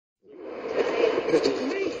Get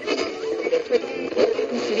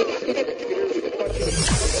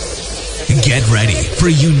ready for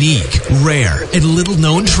unique, rare, and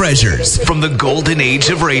little-known treasures from the golden age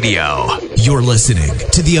of radio. You're listening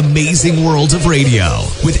to The Amazing World of Radio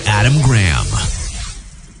with Adam Graham.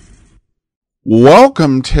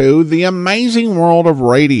 Welcome to The Amazing World of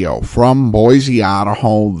Radio from Boise,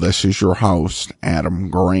 Idaho. This is your host, Adam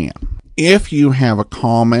Graham. If you have a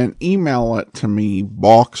comment, email it to me,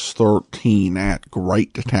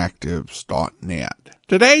 box13@greatdetectives.net.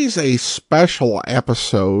 Today's a special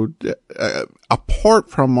episode,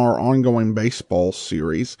 apart from our ongoing baseball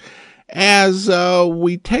series, as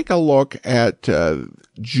we take a look at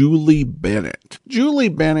Julie Bennett. Julie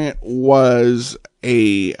Bennett was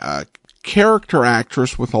a character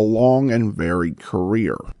actress with a long and varied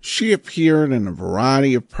career. She appeared in a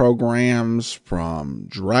variety of programs, from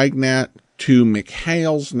Dragnet to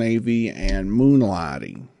McHale's Navy and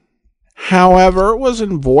Moonlighting. However, it was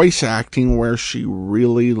in voice acting where she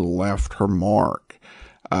really left her mark.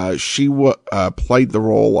 She played the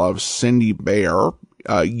role of Cindy Bear,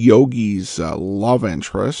 Yogi's love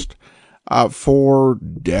interest, for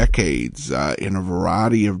decades in a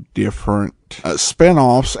variety of different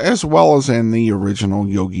spin-offs, as well as in the original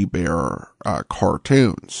Yogi Bear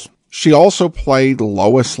cartoons. She also played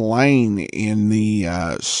Lois Lane in the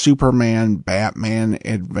Superman-Batman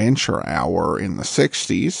Adventure Hour in the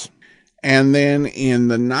 60s. And then in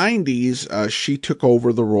the 90s, she took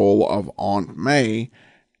over the role of Aunt May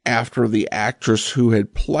after the actress who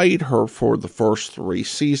had played her for the first 3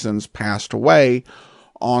 seasons passed away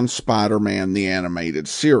on Spider-Man the Animated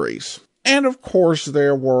Series. And of course,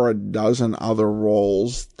 there were a dozen other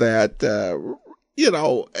roles that, to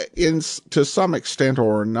some extent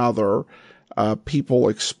or another, people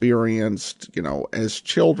experienced, as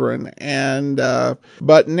children, and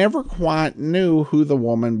but never quite knew who the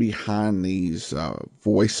woman behind these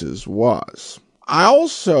voices was. I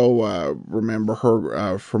also remember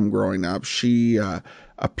her from growing up. She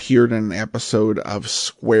appeared in an episode of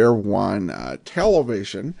Square One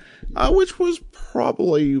television, which was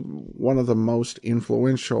probably one of the most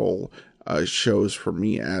influential shows for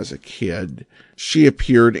me as a kid. She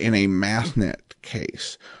appeared in a MathNet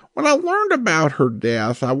case. When I learned about her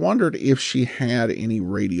death, I wondered if she had any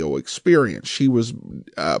radio experience. She was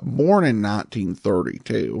born in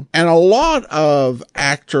 1932, and a lot of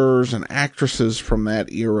actors and actresses from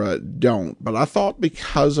that era don't, but I thought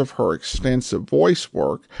because of her extensive voice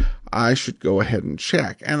work, I should go ahead and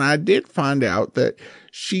check. And I did find out that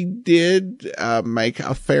she did make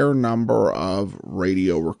a fair number of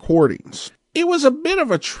radio recordings. It was a bit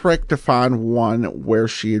of a trick to find one where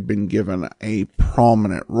she had been given a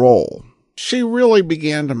prominent role. She really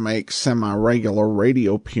began to make semi-regular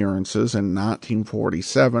radio appearances in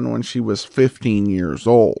 1947 when she was 15 years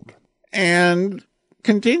old, and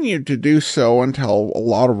continued to do so until a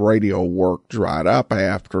lot of radio work dried up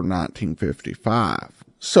after 1955.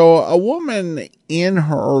 So a woman in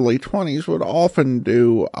her early 20s would often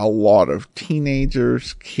do a lot of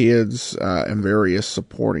teenagers, kids, and various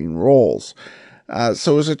supporting roles.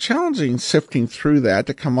 So it was a challenging sifting through that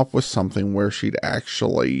to come up with something where she'd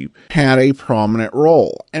actually had a prominent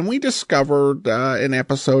role. And we discovered an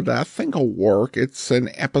episode that I think will work. It's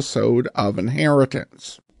an episode of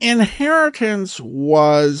Inheritance. Inheritance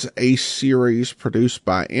was a series produced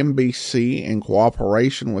by NBC in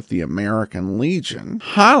cooperation with the American Legion,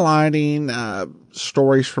 highlighting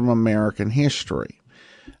stories from American history.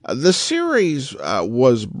 The series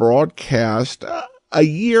was broadcast a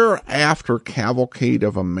year after Cavalcade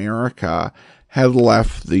of America had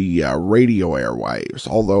left the radio airwaves,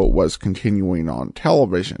 although it was continuing on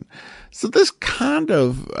television. So this kind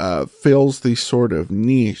of fills the sort of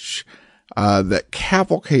niche that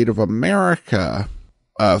Cavalcade of America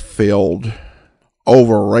filled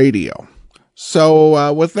over radio.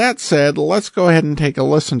 So with that said, let's go ahead and take a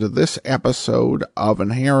listen to this episode of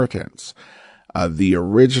Inheritance. The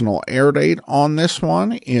original air date on this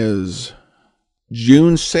one is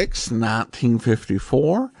June 6,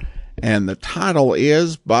 1954, and the title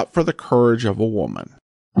is But for the Courage of a Woman.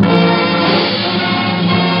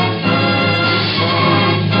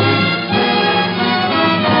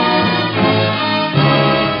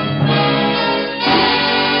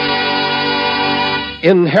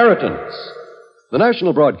 Inheritance. The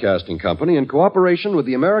National Broadcasting Company, in cooperation with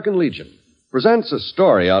the American Legion, presents a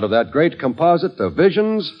story out of that great composite of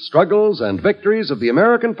visions, struggles, and victories of the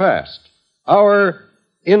American past. Our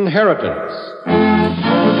Inheritance.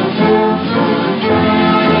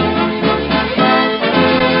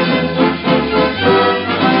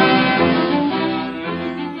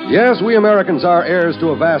 Yes, we Americans are heirs to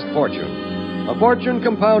a vast fortune. A fortune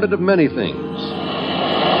compounded of many things.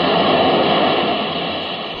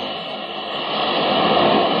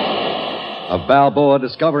 Of Balboa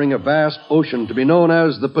discovering a vast ocean to be known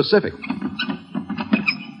as the Pacific.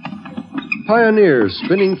 Pioneers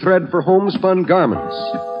spinning thread for homespun garments.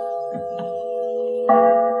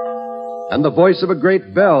 And the voice of a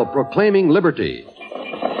great bell proclaiming liberty.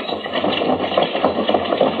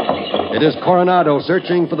 It is Coronado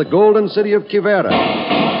searching for the golden city of Quivera.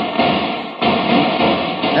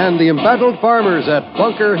 And the embattled farmers at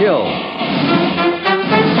Bunker Hill.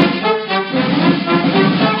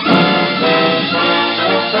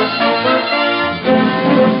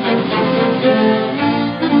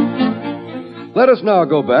 Let us now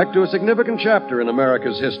go back to a significant chapter in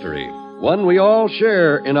America's history, one we all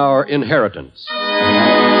share in our inheritance.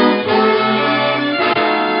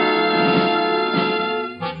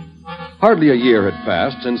 Hardly a year had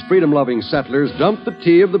passed since freedom-loving settlers dumped the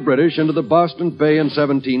tea of the British into the Boston Bay in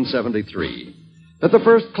 1773. That the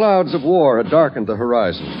first clouds of war had darkened the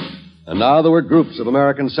horizon. And now there were groups of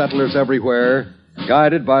American settlers everywhere,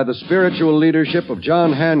 guided by the spiritual leadership of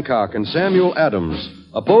John Hancock and Samuel Adams,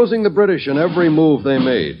 opposing the British in every move they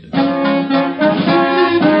made.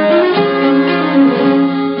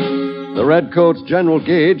 The Redcoats' General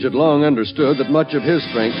Gage had long understood that much of his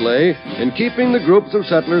strength lay in keeping the groups of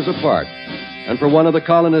settlers apart, and for one of the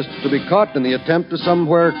colonists to be caught in the attempt to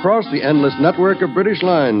somewhere cross the endless network of British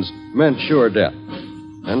lines meant sure death.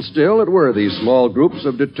 And still it were these small groups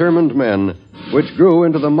of determined men which grew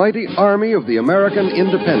into the mighty army of the American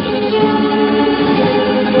independence.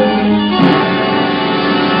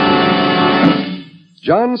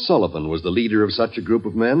 John Sullivan was the leader of such a group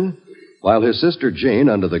of men, while his sister Jane,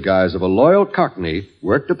 under the guise of a loyal Cockney,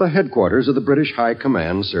 worked at the headquarters of the British High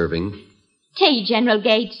Command, serving. Tea, General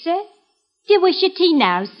Gage, sir. Do you wish your tea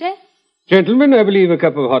now, sir? Gentlemen, I believe a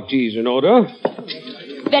cup of hot tea is in order.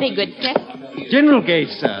 Very good, sir. General Gage,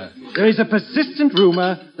 sir, there is a persistent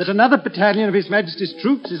rumor that another battalion of His Majesty's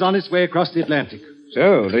troops is on its way across the Atlantic.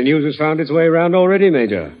 So, the news has found its way around already,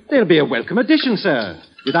 Major. They'll be a welcome addition, sir.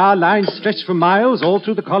 With our lines stretched for miles all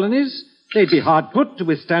through the colonies, they'd be hard put to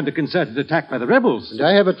withstand a concerted attack by the rebels. And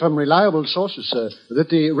I have it from reliable sources, sir, that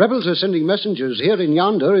the rebels are sending messengers here and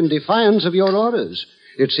yonder in defiance of your orders.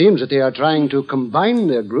 It seems that they are trying to combine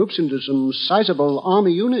their groups into some sizable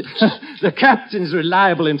army units. The captain's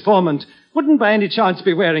reliable informant wouldn't by any chance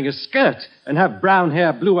be wearing a skirt and have brown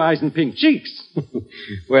hair, blue eyes, and pink cheeks.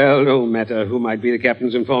 Well, no matter who might be the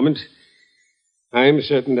captain's informant, I'm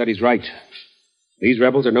certain that he's right. These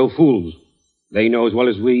rebels are no fools. They know as well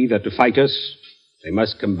as we that to fight us, they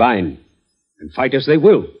must combine. And fight us they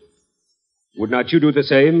will. Would not you do the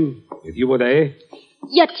same if you were they?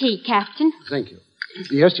 Your tea, Captain. Thank you.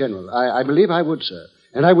 Yes, General, I believe I would, sir.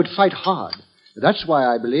 And I would fight hard. That's why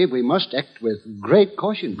I believe we must act with great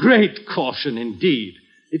caution. Great caution, indeed.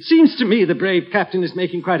 It seems to me the brave captain is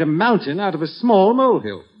making quite a mountain out of a small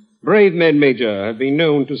molehill. Brave men, Major, have been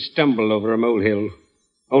known to stumble over a molehill,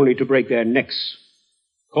 only to break their necks.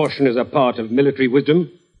 Caution is a part of military wisdom,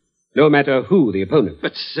 no matter who the opponent.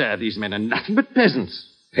 But, sir, these men are nothing but peasants.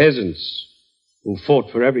 Peasants who fought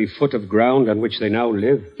for every foot of ground on which they now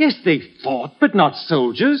live. Yes, they fought, but not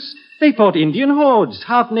soldiers. They fought Indian hordes,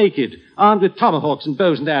 half naked, armed with tomahawks and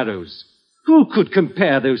bows and arrows. Who could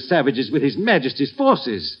compare those savages with His Majesty's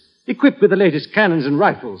forces, equipped with the latest cannons and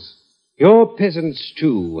rifles? Your peasants,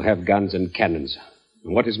 too, have guns and cannons.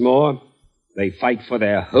 And what is more, they fight for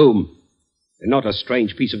their home, and not a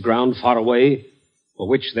strange piece of ground far away, for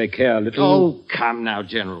which they care little. Oh, come now,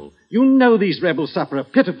 General. You know these rebels suffer a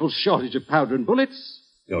pitiful shortage of powder and bullets.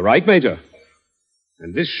 You're right, Major.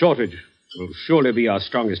 And this shortage will surely be our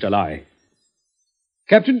strongest ally.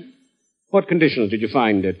 Captain, what conditions did you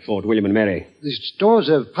find at Fort William and Mary? The stores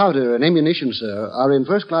of powder and ammunition, sir, are in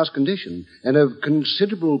first-class condition and of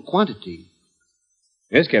considerable quantity.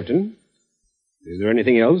 Yes, Captain. Is there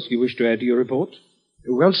anything else you wish to add to your report?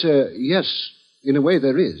 Well, sir, yes. In a way,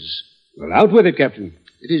 there is. Well, out with it, Captain.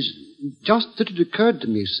 It is just that it occurred to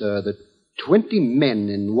me, sir, that 20 men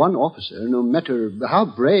in one officer, no matter how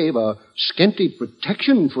brave, are scanty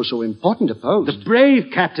protection for so important a post. The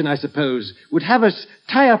brave captain, I suppose, would have us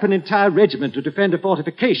tie up an entire regiment to defend a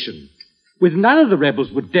fortification. With none of the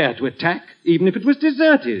rebels would dare to attack, even if it was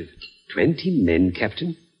deserted. 20 men,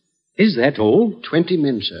 Captain? Is that all? 20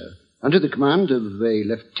 men, sir, under the command of a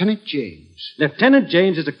Lieutenant James. Lieutenant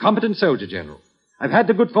James is a competent soldier, General. I've had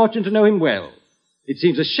the good fortune to know him well. It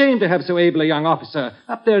seems a shame to have so able a young officer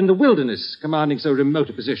up there in the wilderness commanding so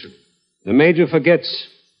remote a position. The Major forgets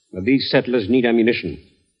that these settlers need ammunition.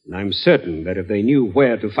 And I'm certain that if they knew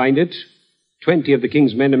where to find it, 20 of the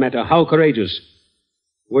King's men, no matter how courageous,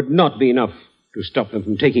 would not be enough to stop them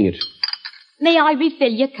from taking it. May I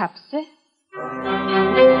refill your cup, sir?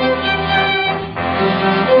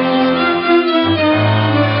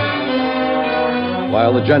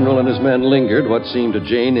 While the general and his men lingered what seemed to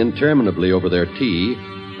Jane interminably over their tea,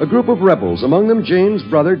 a group of rebels, among them Jane's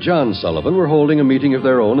brother John Sullivan, were holding a meeting of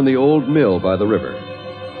their own in the old mill by the river.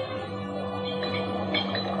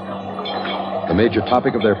 The major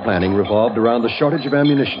topic of their planning revolved around the shortage of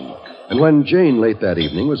ammunition, and when Jane late that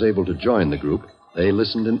evening was able to join the group, they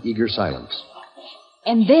listened in eager silence.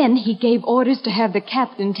 And then he gave orders to have the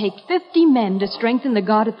captain take 50 men to strengthen the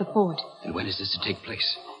guard at the fort. And when is this to take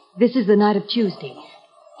place? This is the night of Tuesday.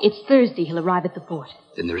 It's Thursday he'll arrive at the fort.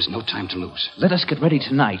 Then there is no time to lose. Let us get ready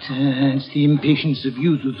tonight. It's the impatience of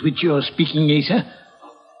youth with which you're speaking, Asa.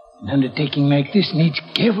 An undertaking like this needs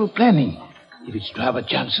careful planning if it's to have a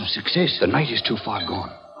chance of success. The night is too far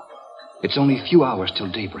gone. It's only a few hours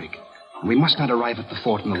till daybreak. And we must not arrive at the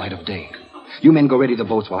fort in the light of day. You men go ready the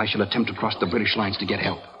boats while I shall attempt to cross the British lines to get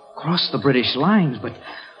help. Cross the British lines, but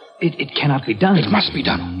it cannot be done. It must be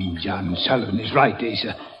done. John Sullivan is right,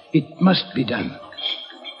 Asa. It must be done.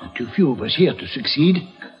 Too few of us here to succeed.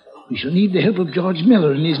 We shall need the help of George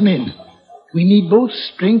Miller and his men. We need both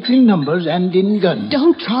strength in numbers and in guns.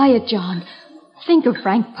 Don't try it, John. Think of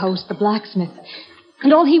Frank Post, the blacksmith.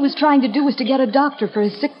 And all he was trying to do was to get a doctor for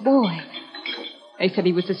his sick boy. They said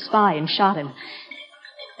he was a spy and shot him.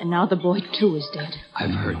 And now the boy, too, is dead. I've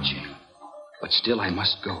heard, Jane. But still I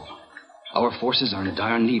must go. Our forces are in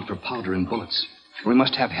dire need for powder and bullets. We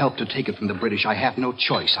must have help to take it from the British. I have no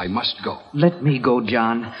choice. I must go. Let me go,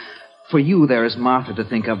 John. For you, there is Martha to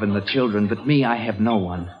think of and the children, but me, I have no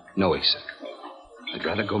one. No, Asa. I'd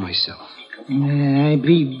rather go myself. I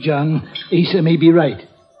believe, John, Asa may be right.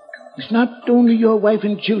 It's not only your wife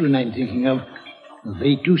and children I'm thinking of.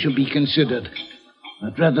 They, too, shall be considered.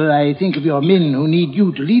 But rather, I think of your men who need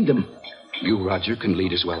you to lead them. You, Roger, can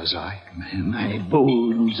lead as well as I. My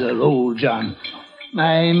bones are old, John.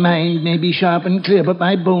 My mind may be sharp and clear, but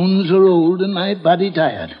my bones are old and my body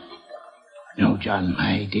tired. No, John,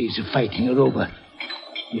 my days of fighting are over.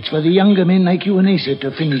 It's for the younger men like you and Asa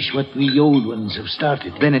to finish what we old ones have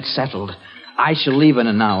started. Then it's settled. I shall leave in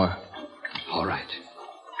an hour. All right.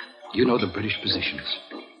 You know the British positions.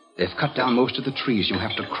 They've cut down most of the trees. You'll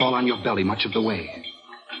have to crawl on your belly much of the way.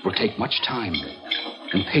 It will take much time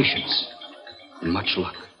and patience and much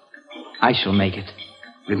luck. I shall make it.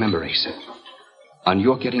 Remember, Asa, on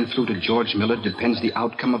your getting through to George Miller depends the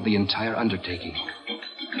outcome of the entire undertaking.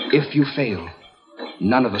 If you fail,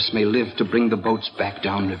 none of us may live to bring the boats back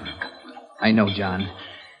downriver. I know, John.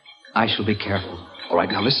 I shall be careful. All right,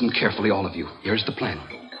 now listen carefully, all of you. Here's the plan.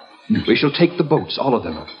 We shall take the boats, all of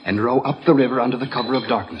them, and row up the river under the cover of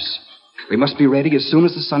darkness. We must be ready as soon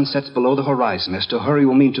as the sun sets below the horizon, as to hurry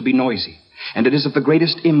will mean to be noisy. And it is of the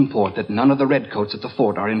greatest import that none of the redcoats at the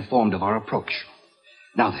fort are informed of our approach.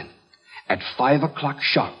 Now then, at 5 o'clock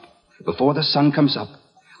sharp, before the sun comes up,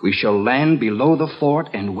 we shall land below the fort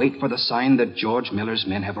and wait for the sign that George Miller's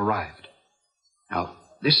men have arrived. Now,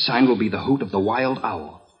 this sign will be the hoot of the wild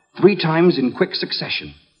owl, 3 times in quick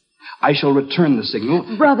succession. I shall return the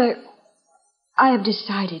signal. Brother, I have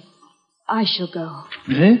decided. I shall go.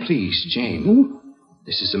 Please, Jane.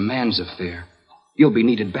 This is a man's affair. You'll be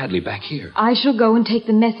needed badly back here. I shall go and take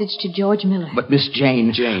the message to George Miller. But Miss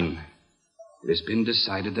Jane... Jane, it has been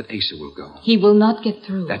decided that Asa will go. He will not get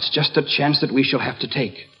through. That's just a chance that we shall have to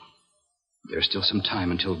take. There's still some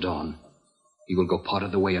time until dawn. He will go part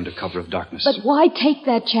of the way under cover of darkness. But why take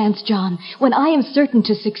that chance, John, when I am certain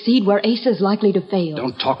to succeed where Asa's likely to fail?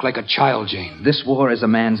 Don't talk like a child, Jane. This war is a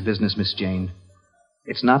man's business, Miss Jane.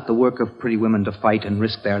 It's not the work of pretty women to fight and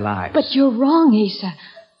risk their lives. But you're wrong, Asa.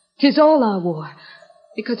 'Tis all our war.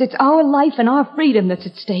 Because it's our life and our freedom that's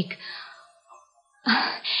at stake.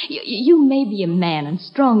 You may be a man and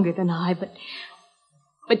stronger than I,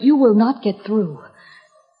 but you will not get through.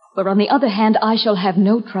 But on the other hand, I shall have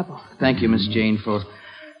no trouble. Thank you, Miss Jane, for...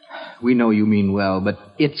 We know you mean well, but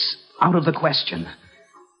it's out of the question.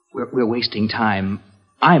 We're wasting time.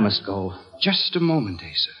 I must go. Just a moment,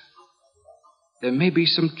 Asa. There may be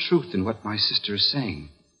some truth in what my sister is saying.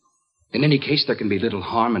 In any case, there can be little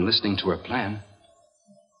harm in listening to her plan.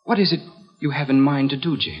 What is it you have in mind to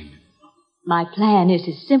do, Jane? My plan is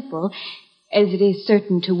as simple as it is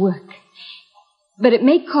certain to work. But it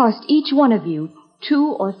may cost each one of you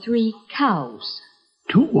 2 or 3 cows.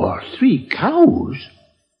 2 or 3 cows?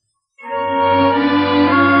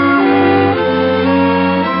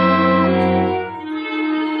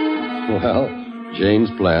 Well,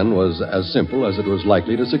 Jane's plan was as simple as it was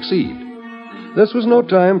likely to succeed. This was no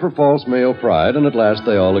time for false male pride, and at last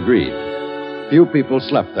they all agreed. Few people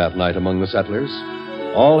slept that night among the settlers.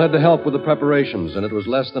 All had to help with the preparations, and it was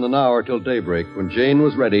less than an hour till daybreak when Jane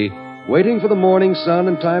was ready, waiting for the morning sun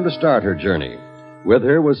and time to start her journey. With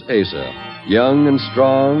her was Asa, young and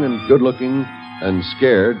strong and good-looking, and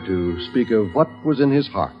scared to speak of what was in his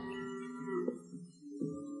heart.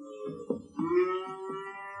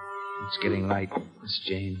 It's getting light, Miss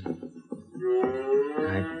Jane.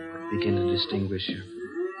 I begin to distinguish your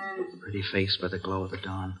pretty face by the glow of the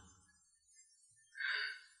dawn.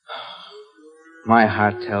 My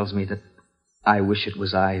heart tells me that I wish it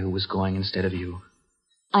was I who was going instead of you.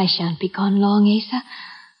 I shan't be gone long, Asa.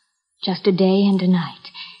 Just a day and a night.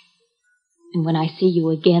 And when I see you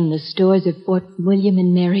again, the stores of Fort William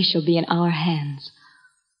and Mary shall be in our hands.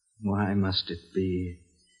 Why must it be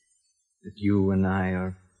that you and I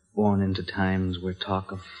are born into times where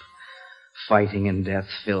talk of fighting and death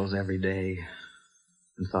fills every day,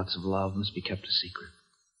 and thoughts of love must be kept a secret?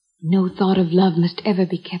 No thought of love must ever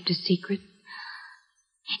be kept a secret.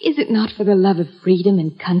 Is it not for the love of freedom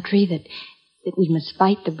and country that we must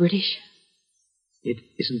fight the British? It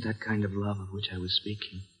isn't that kind of love of which I was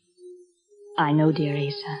speaking. I know, dear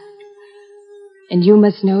Asa. And you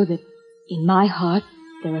must know that in my heart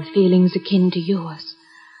there are feelings akin to yours.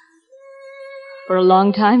 For a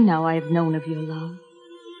long time now I have known of your love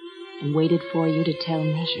and waited for you to tell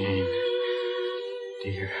me. Jane,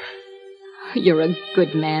 dear. You're a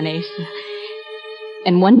good man, Asa.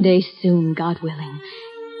 And one day soon, God willing,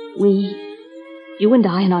 you and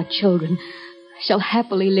I and our children, shall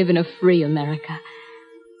happily live in a free America.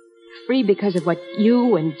 Free because of what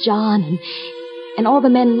you and John and all the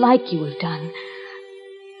men like you have done.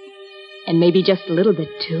 And maybe just a little bit,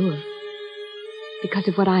 too, because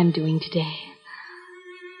of what I'm doing today.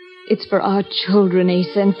 It's for our children,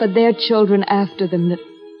 Asa, and for their children after them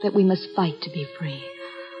that we must fight to be free.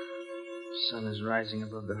 The sun is rising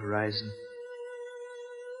above the horizon.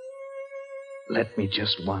 Let me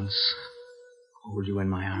just once hold you in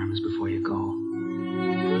my arms before you go.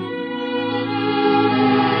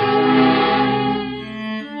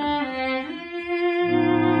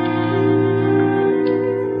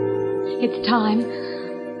 It's time.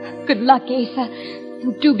 Good luck, Asa.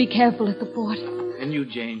 Do be careful at the fort. And you,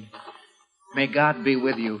 Jane. May God be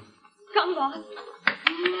with you. Come on.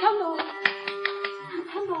 Come on.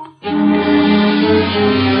 Come on.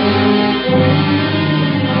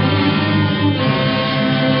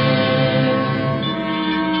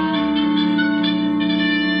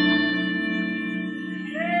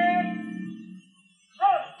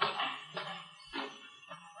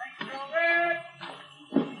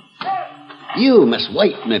 You must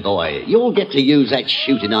wait, my boy. You'll get to use that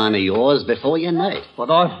shooting iron of yours before you know it.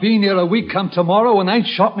 But I've been here a week come tomorrow and ain't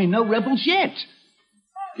shot me no rebels yet.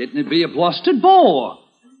 Didn't it be a blasted bore?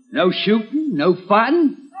 No shooting, no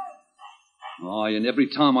fighting. Aye, and every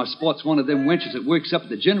time I spots one of them wenches that works up at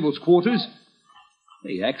the general's quarters,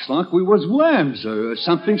 they acts like we was worms or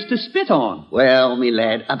somethings to spit on. Well, me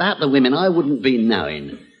lad, about the women I wouldn't be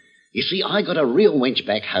knowing. You see, I got a real wench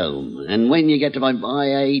back home, and when you get to my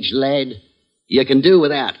age, lad, you can do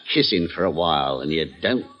without kissing for a while, and you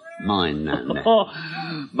don't mind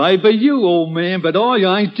none. Maybe you, old man, but I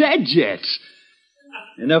ain't dead yet.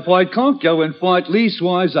 And if I can't go and fight,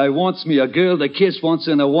 leastwise I wants me a girl to kiss once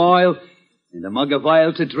in a while and a mug of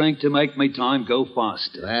ale to drink to make me time go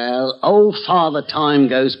faster. Well, old Father Time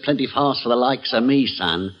goes plenty fast for the likes of me,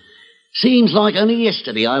 son. Seems like only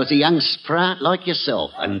yesterday I was a young sprout like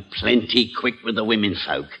yourself and plenty quick with the women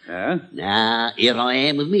folk. Huh? Now, here I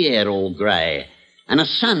am with me hair all grey and a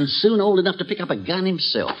son soon old enough to pick up a gun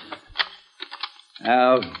himself.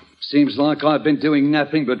 Seems like I've been doing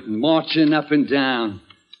nothing but marching up and down.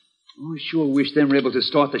 I sure wish them rebels would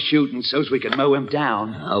start the shooting so's we can mow 'em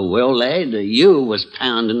down. Oh, well, lad, you was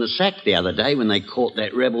pounding the sack the other day when they caught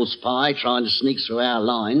that rebel spy trying to sneak through our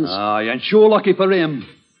lines. Aye, and sure lucky for him.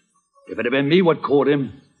 If it had been me what caught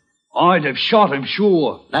him, I'd have shot him,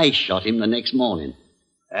 sure. They shot him the next morning.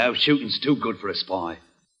 Our shooting's too good for a spy.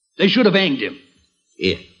 They should have hanged him.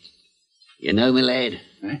 Here. You know, me lad,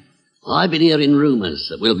 I've been hearing rumours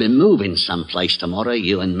that we'll be moving someplace tomorrow,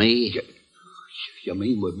 you and me. You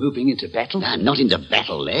mean we're moving into battle? No, not into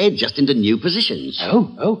battle, lad, just into new positions.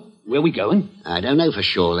 Oh, where are we going? I don't know for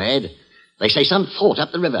sure, lad. They say some fort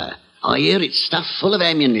up the river. I hear it's stuffed full of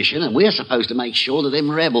ammunition, and we're supposed to make sure that them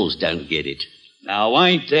rebels don't get it. Now,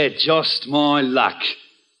 ain't that just my luck?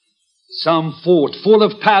 Some fort full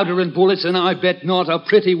of powder and bullets, and I bet not a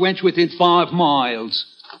pretty wench within 5 miles.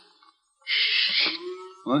 Shh.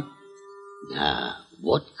 What? Now,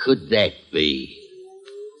 what could that be?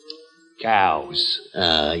 Cows.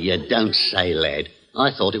 You don't say, lad. I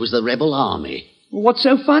thought it was the rebel army. What's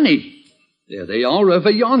so funny? There they are over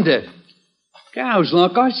yonder. Cows,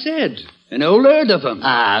 like I said. An whole herd of them.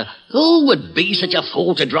 Who would be such a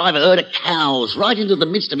fool to drive a herd of cows right into the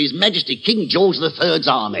midst of His Majesty King George III's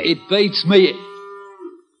army? It beats me.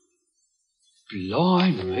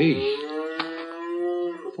 Blimey.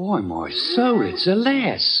 By my soul, it's a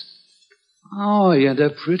lass. Oh, and a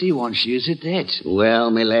pretty one she is at that.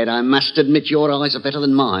 Well, my lad, I must admit your eyes are better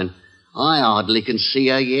than mine. I hardly can see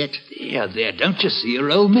her yet. There, don't you see her,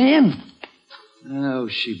 old man? Oh,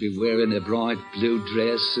 she'd be wearing a bright blue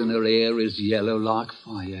dress and her hair is yellow like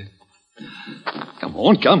fire. Come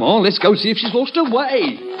on, let's go see if she's lost her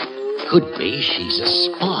way. Could be she's a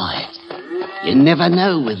spy. You never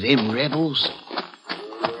know with them rebels.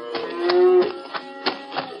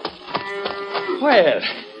 Well,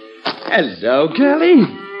 hello, girlie.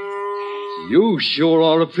 You sure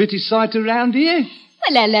are a pretty sight around here.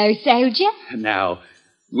 Well, hello, soldier. Now,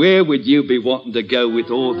 where would you be wanting to go with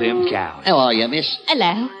all them cows? How are you, miss?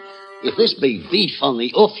 Hello. If this be beef on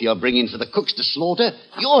the hoof you're bringing for the cooks to slaughter,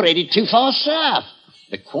 you're headed too far south.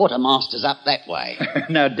 The quartermaster's up that way.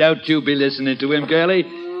 Now, don't you be listening to him, girlie.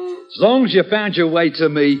 As long as you found your way to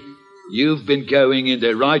me, you've been going in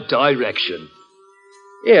the right direction.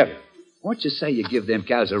 Here, what'd you say you give them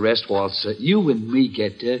cows a rest whilst you and me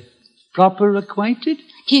get proper acquainted?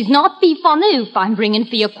 'Tis not beef on the hoof I'm bringing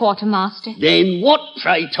for your quartermaster. Then what,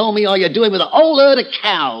 pray tell me, are you doing with a whole herd of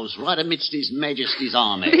cows right amidst His Majesty's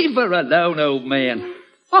army? Leave her alone, old man.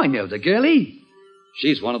 I know the girlie.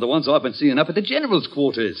 She's one of the ones I've been seeing up at the general's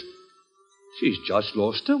quarters. She's just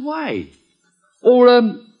lost her way.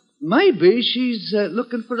 Or, maybe she's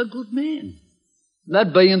looking for a good man.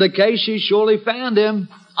 That being the case, she's surely found him.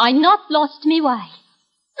 I not lost me way.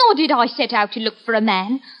 Nor did I set out to look for a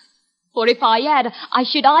man. For if I had, I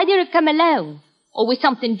should either have come alone, or with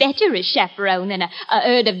something better as chaperone than a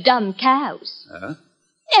herd of dumb cows.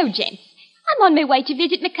 No, gents. I'm on my way to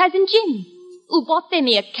visit my cousin Jim, who bought them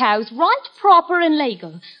here cows right proper and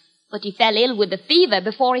legal. But he fell ill with the fever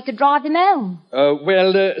before he could drive them home.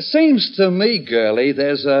 Seems to me, girlie,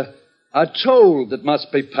 there's a toll that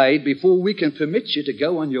must be paid before we can permit you to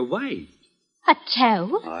go on your way. A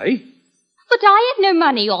toll? Aye. But I have no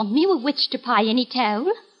money on me with which to pay any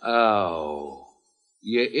toll. Oh.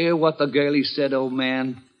 You hear what the girlie said, old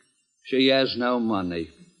man? She has no money.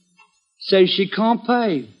 Says she can't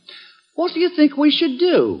pay. What do you think we should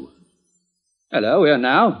do? Hello, here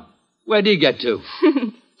now. Where'd he get to?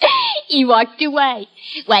 He walked away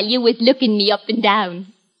while you was looking me up and down.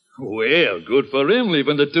 Well, good for him,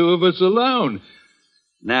 leaving the two of us alone.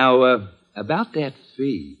 Now, about that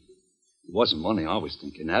fee. It wasn't money I was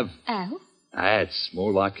thinking of. Oh? It's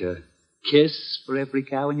more like a kiss for every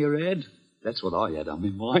cow in your head. That's what I had on my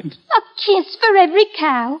mind. A kiss for every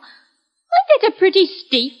cow? Ain't that a pretty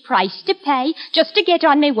steep price to pay just to get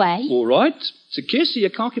on my way? All right. It's a kiss or you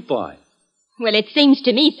concubine. Well, it seems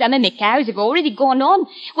to me some of my cows have already gone on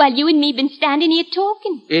while you and me been standing here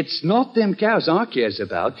talking. It's not them cows I cares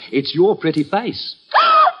about. It's your pretty face.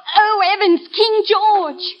 Oh, heavens, King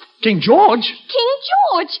George. King George? King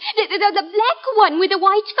George. The black one with the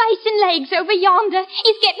white face and legs over yonder.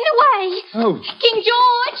 He's getting away. Oh. King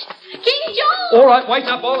George. King George. All right, wait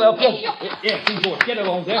up. I'll help you. Yeah, King George, get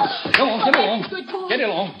along there. Go on, get along. Good boy. Get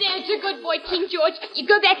along. There's a good boy, King George. You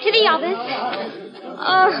go back to the others.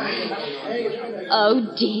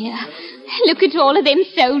 Oh, dear. Look at all of them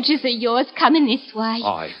soldiers of yours coming this way.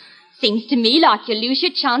 Aye. Seems to me like you lose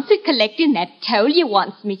your chance of collecting that toll you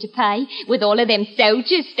wants me to pay with all of them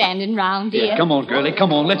soldiers standing round here. Yeah, come on, girlie,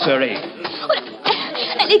 come on, let's hurry.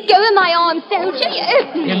 Let go of my arm, soldier.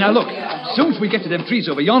 Yeah, now look, as soon as we get to them trees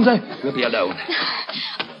over yonder, we'll be alone.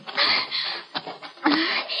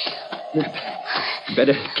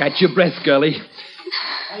 Better catch your breath, girlie.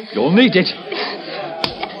 You'll need it.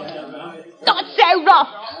 Not so rough.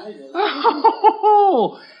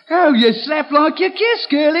 Oh, how you slap like you kiss,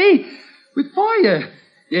 girlie. With fire.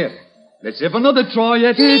 Yeah, let's have another try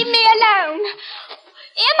at it. Leave me alone.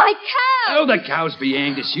 Here, my cow. Oh, the cows be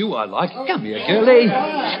hanged. It's you I like. Come here, girlie.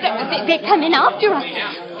 They're coming after us.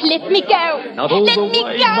 Let me go. Not all Let the me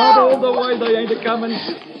way. go. Not all the way. They ain't a-coming.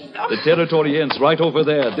 The territory ends right over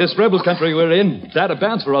there. This rebel country we're in, it's out of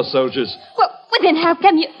bounds for us soldiers. Well, then how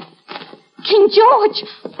come you... King George!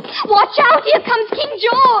 Watch out! Here comes King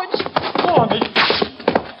George! Barmy!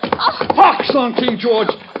 Pox on King George!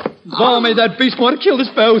 Barmy, that beast might have killed us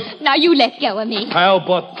both. Now you let go of me. How,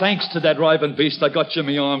 but thanks to that raving beast, I got you in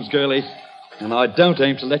my arms, girlie. And I don't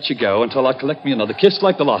aim to let you go until I collect me another kiss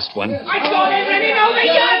like the last one. I got him ready over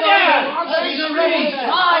yonder! She's a ready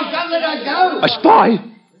spy. Don't let her go. A spy?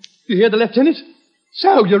 You hear the lieutenant?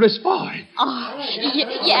 So you're a spy? Oh,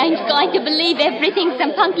 you ain't going to believe everything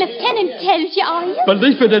some punk lieutenant tells you, are you?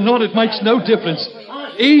 Believe it or not, it makes no difference.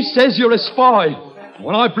 He says you're a spy.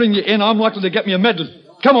 When I bring you in, I'm likely to get me a medal.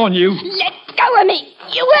 Come on, you. Let go of me.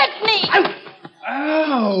 You hurt me.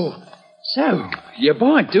 Oh. So, you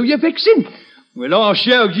bite, do you, Vixen? Well, I'll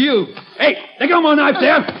show you. Hey, let go of my knife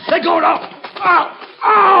there. Let go of it off.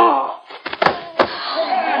 Oh!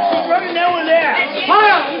 She's running down in there.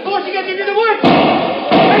 Fire! Before she gets into the woods.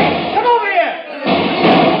 Hey, come over here.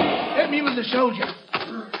 Help me with the soldier.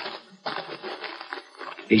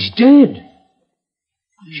 He's dead.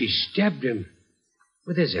 She stabbed him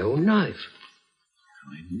with his own knife.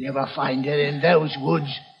 I'd never find her in those woods.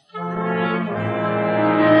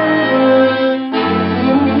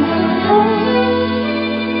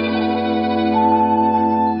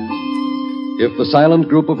 If the silent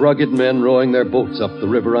group of rugged men rowing their boats up the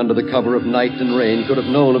river under the cover of night and rain could have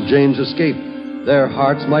known of Jane's escape, their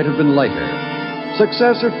hearts might have been lighter.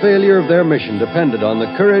 Success or failure of their mission depended on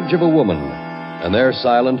the courage of a woman, and their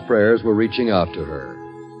silent prayers were reaching out to her.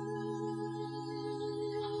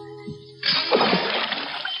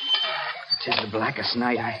 "'Tis the blackest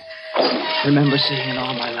night I remember seeing in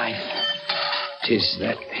all my life. 'Tis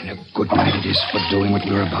that, and a good night it is for doing what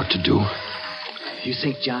you're about to do. You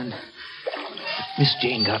think, John, Miss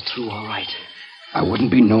Jane got through all right? I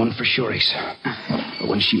wouldn't be known for sure, Asa. But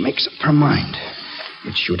when she makes up her mind,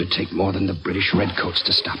 it's sure to take more than the British redcoats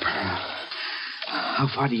to stop her. How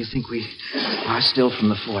far do you think we are still from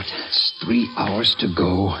the fort? It's 3 hours to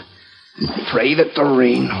go. And pray that the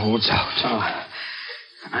rain holds out. Oh,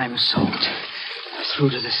 I'm soaked through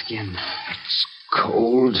to the skin. It's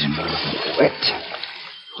cold and wet.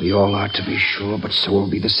 We all are, to be sure, but so will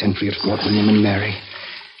be the sentry at Fort William and Mary.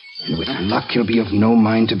 And with luck, he'll be of no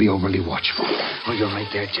mind to be overly watchful. Oh, you're right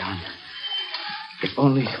there, John. If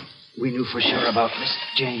only we knew for sure about Miss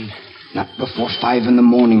Jane. Not before 5 in the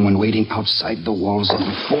morning, when waiting outside the walls of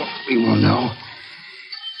the fort, we will know.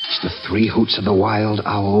 It's the 3 hoots of the wild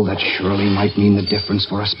owl that surely might mean the difference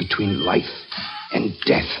for us between life and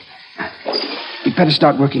death. We'd better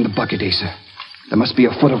start working the bucket, Asa. There must be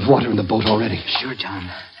a foot of water in the boat already. Sure, John.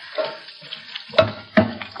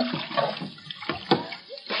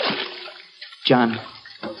 John.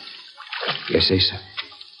 Yes, Asa?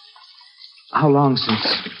 How long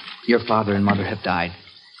since your father and mother have died?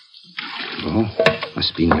 Oh,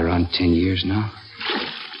 must be near around 10 years now.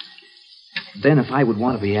 Then if I would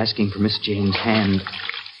want to be asking for Miss Jane's hand,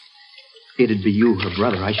 it'd be you, her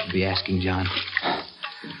brother, I should be asking, John.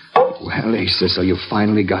 Well, Asa, so you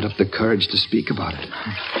finally got up the courage to speak about it.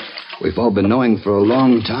 We've all been knowing for a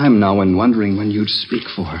long time now and wondering when you'd speak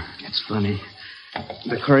for her. It's funny.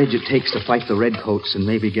 The courage it takes to fight the redcoats and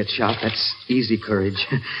maybe get shot, that's easy courage.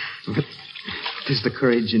 But there's the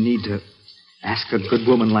courage you need to ask a good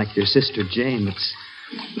woman like your sister Jane. It's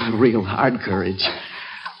a real hard courage.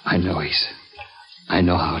 I know, Asa. I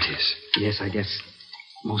know how it is. Yes, I guess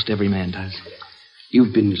most every man does.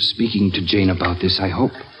 You've been speaking to Jane about this, I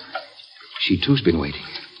hope. She, too's been waiting.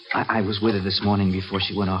 I was with her this morning before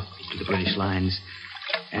she went off to the British lines.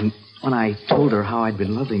 And when I told her how I'd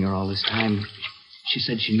been loving her all this time, she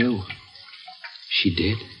said she knew. She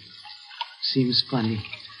did? Seems funny.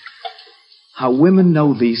 How women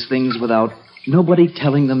know these things without nobody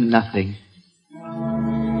telling them nothing.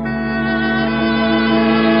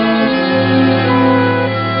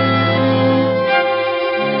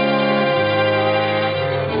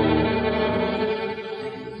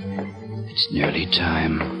 It's nearly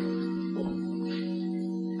time.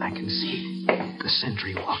 I can see the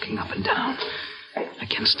sentry walking up and down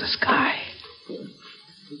against the sky.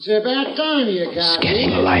 It's about time you got It's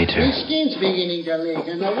getting lighter. My skin's beginning to leak,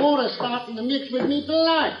 and the water's starting to mix with me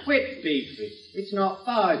blood. Quit beefing. It's not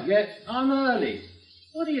 5 yet. I'm early.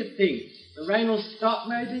 What do you think? The rain will stop,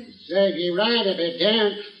 maybe? Serve you right if it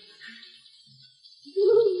don't.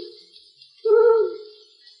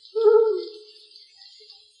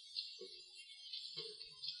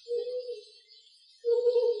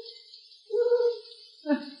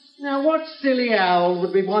 Now, what silly owl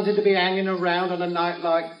would be wanting to be hanging around on a night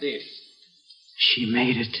like this? She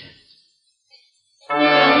made it.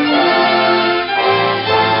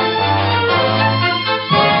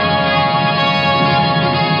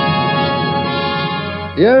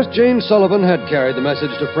 Yes, Jane Sullivan had carried the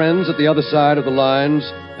message to friends at the other side of the lines,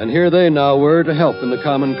 and here they now were to help in the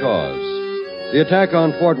common cause. The attack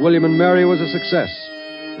on Fort William and Mary was a success.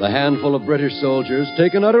 The handful of British soldiers,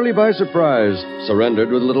 taken utterly by surprise, surrendered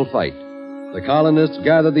with little fight. The colonists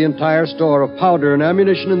gathered the entire store of powder and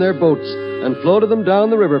ammunition in their boats and floated them down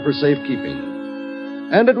the river for safekeeping.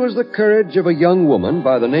 And it was the courage of a young woman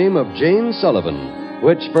by the name of Jane Sullivan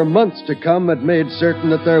which for months to come had made certain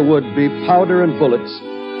that there would be powder and bullets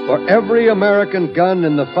for every American gun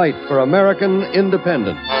in the fight for American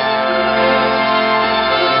independence.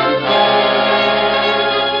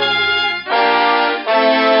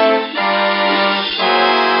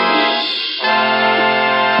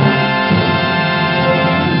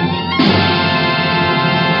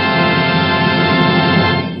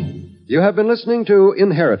 You have been listening to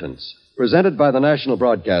Inheritance, presented by the National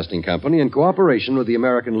Broadcasting Company in cooperation with the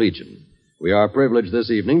American Legion. We are privileged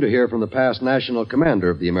this evening to hear from the past National Commander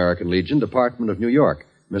of the American Legion, Department of New York,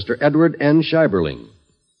 Mr. Edward N. Scheiberling.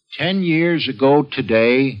 10 years ago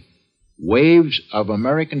today, waves of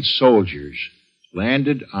American soldiers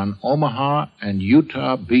landed on Omaha and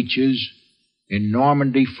Utah beaches in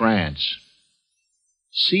Normandy, France.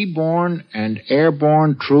 Seaborne and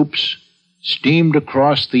airborne troops steamed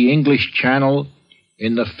across the English Channel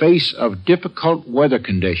in the face of difficult weather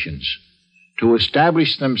conditions to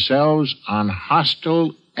establish themselves on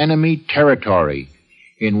hostile enemy territory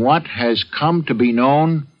in what has come to be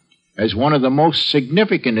known as one of the most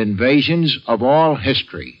significant invasions of all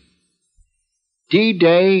history.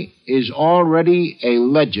 D-Day is already a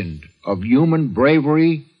legend of human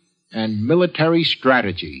bravery and military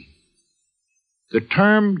strategy. The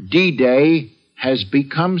term D-Day has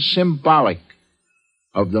become symbolic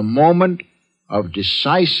of the moment of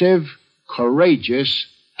decisive, courageous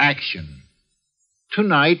action.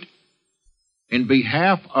 Tonight, in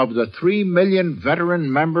behalf of the 3 million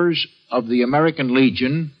veteran members of the American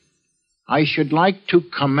Legion, I should like to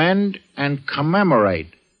commend and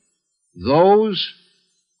commemorate those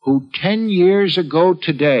who 10 years ago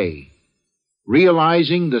today,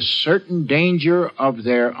 realizing the certain danger of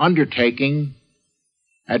their undertaking,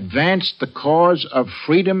 advanced the cause of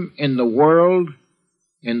freedom in the world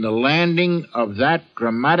in the landing of that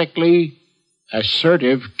dramatically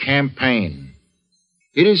assertive campaign.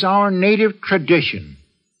 It is our native tradition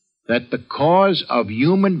that the cause of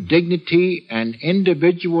human dignity and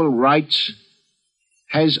individual rights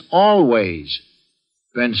has always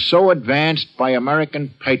been so advanced by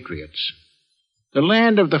American patriots. The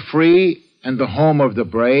land of the free and the home of the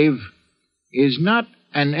brave is not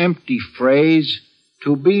an empty phrase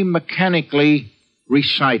to be mechanically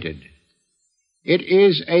recited. It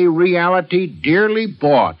is a reality dearly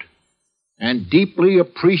bought and deeply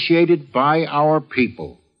appreciated by our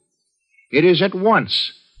people. It is at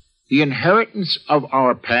once the inheritance of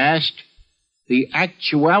our past, the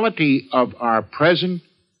actuality of our present,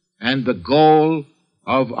 and the goal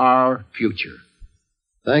of our future.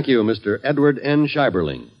 Thank you, Mr. Edward N.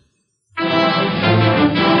 Scheiberling.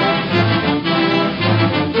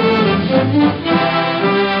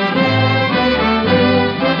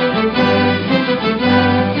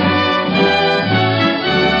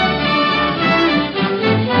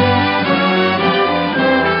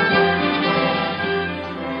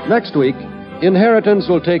 Next week, Inheritance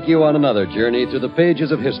will take you on another journey through the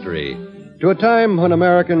pages of history, to a time when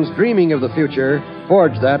Americans dreaming of the future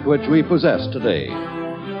forged that which we possess today.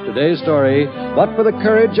 Today's story, But for the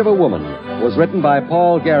Courage of a Woman, was written by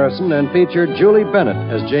Paul Garrison and featured Julie Bennett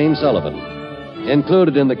as Jane Sullivan.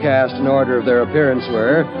 Included in the cast in order of their appearance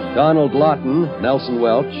were Donald Lawton, Nelson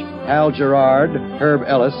Welch, Hal Gerard, Herb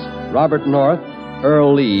Ellis, Robert North,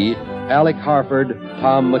 Earl Lee, Alec Harford,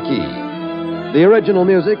 Tom McKee. The original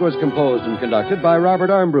music was composed and conducted by Robert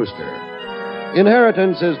Armbruster.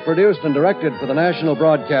 Inheritance is produced and directed for the National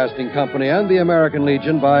Broadcasting Company and the American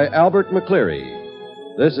Legion by Albert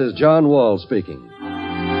McCleary. This is John Wall speaking.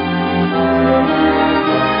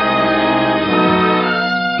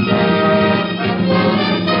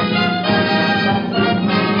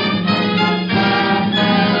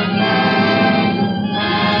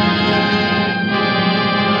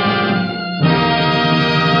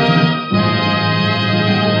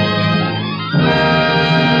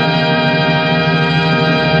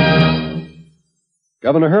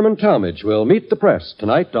 Governor Herman Talmadge will meet the press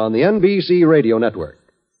tonight on the NBC Radio Network.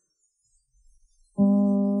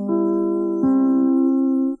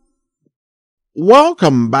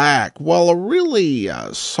 Welcome back. Well, a really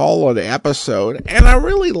solid episode, and I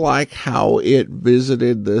really like how it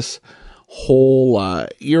visited this whole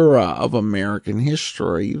era of American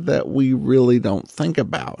history that we really don't think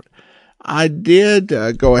about. I did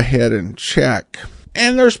go ahead and check,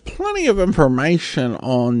 and there's plenty of information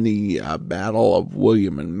on the Battle of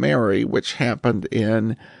William and Mary, which happened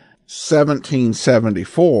in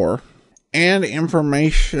 1774, and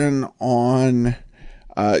information on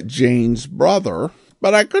Jane's brother,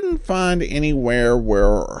 but I couldn't find anywhere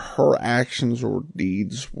where her actions or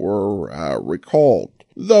deeds were recalled.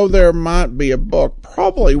 Though there might be a book,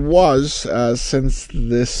 probably was, since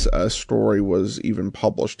this story was even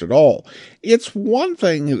published at all. It's one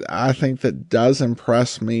thing I think that does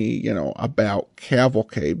impress me, about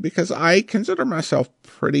Cavalcade, because I consider myself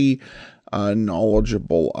pretty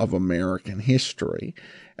knowledgeable of American history.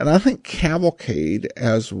 And I think Cavalcade,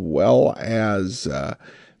 as well as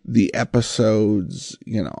the episodes,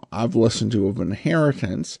 I've listened to of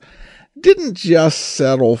Inheritance, didn't just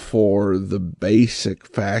settle for the basic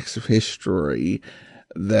facts of history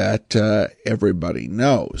that everybody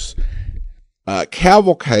knows.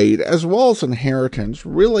 Cavalcade, as well as Inheritance,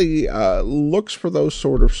 really looks for those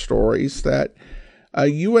sort of stories that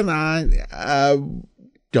you and I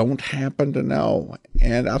don't happen to know.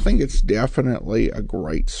 And I think it's definitely a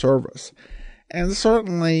great service. And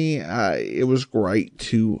certainly it was great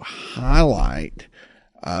to highlight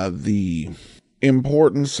the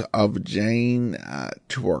importance of Jane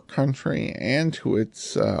to our country and to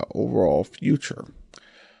its overall future.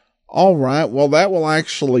 All right, well, that will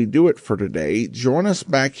actually do it for today. Join us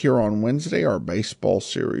back here on Wednesday. Our baseball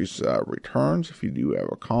series returns. If you do have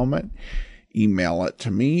a comment, email it to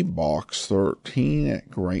me,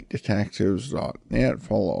 box13@greatdetectives.net.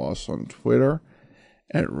 Follow us on Twitter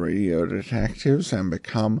 @Radio Detectives and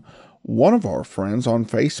become one of our friends on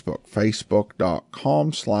Facebook,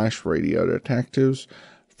 facebook.com/Radio Detectives.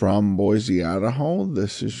 From Boise, Idaho,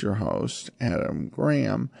 this is your host, Adam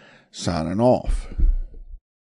Graham, signing off.